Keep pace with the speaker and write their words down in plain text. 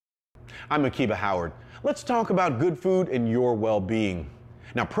I'm Akiba Howard. Let's talk about good food and your well-being.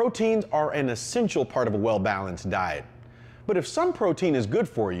 Now, proteins are an essential part of a well-balanced diet. But if some protein is good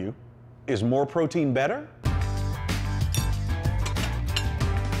for you, is more protein better?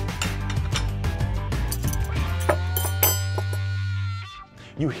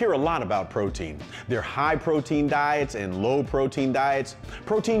 You hear a lot about protein. There are high protein diets and low protein diets.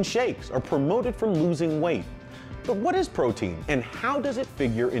 Protein shakes are promoted for losing weight. But what is protein and how does it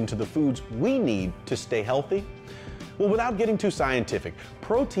figure into the foods we need to stay healthy? Well, without getting too scientific,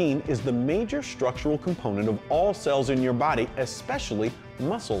 protein is the major structural component of all cells in your body, especially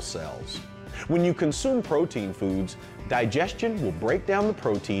muscle cells. When you consume protein foods, digestion will break down the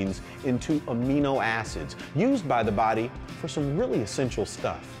proteins into amino acids used by the body for some really essential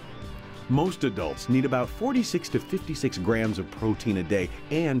stuff. Most adults need about 46 to 56 grams of protein a day,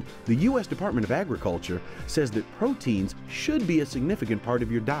 and the U.S. Department of Agriculture says that proteins should be a significant part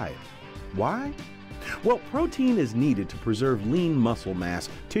of your diet. Why? Well, protein is needed to preserve lean muscle mass,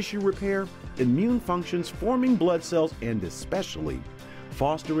 tissue repair, immune functions, forming blood cells, and especially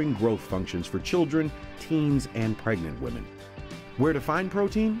fostering growth functions for children, teens, and pregnant women. Where to find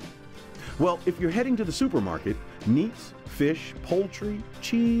protein? Well, if you're heading to the supermarket, meats, fish, poultry,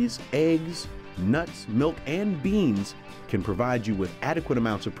 cheese, eggs, nuts, milk, and beans can provide you with adequate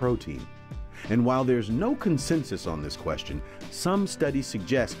amounts of protein. And while there's no consensus on this question, some studies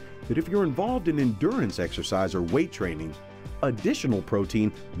suggest that if you're involved in endurance exercise or weight training, additional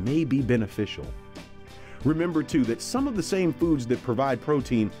protein may be beneficial. Remember too that some of the same foods that provide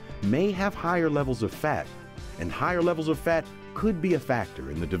protein may have higher levels of fat, and higher levels of fat could be a factor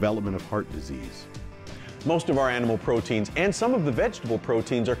in the development of heart disease. Most of our animal proteins and some of the vegetable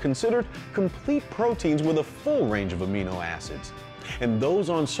proteins are considered complete proteins with a full range of amino acids. And those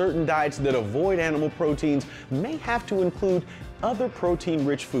on certain diets that avoid animal proteins may have to include other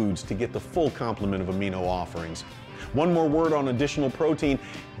protein-rich foods to get the full complement of amino offerings. One more word on additional protein.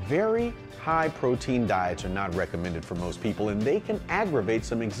 Very high protein diets are not recommended for most people, and they can aggravate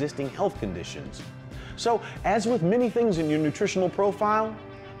some existing health conditions. So, as with many things in your nutritional profile,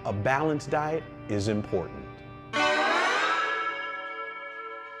 a balanced diet is important.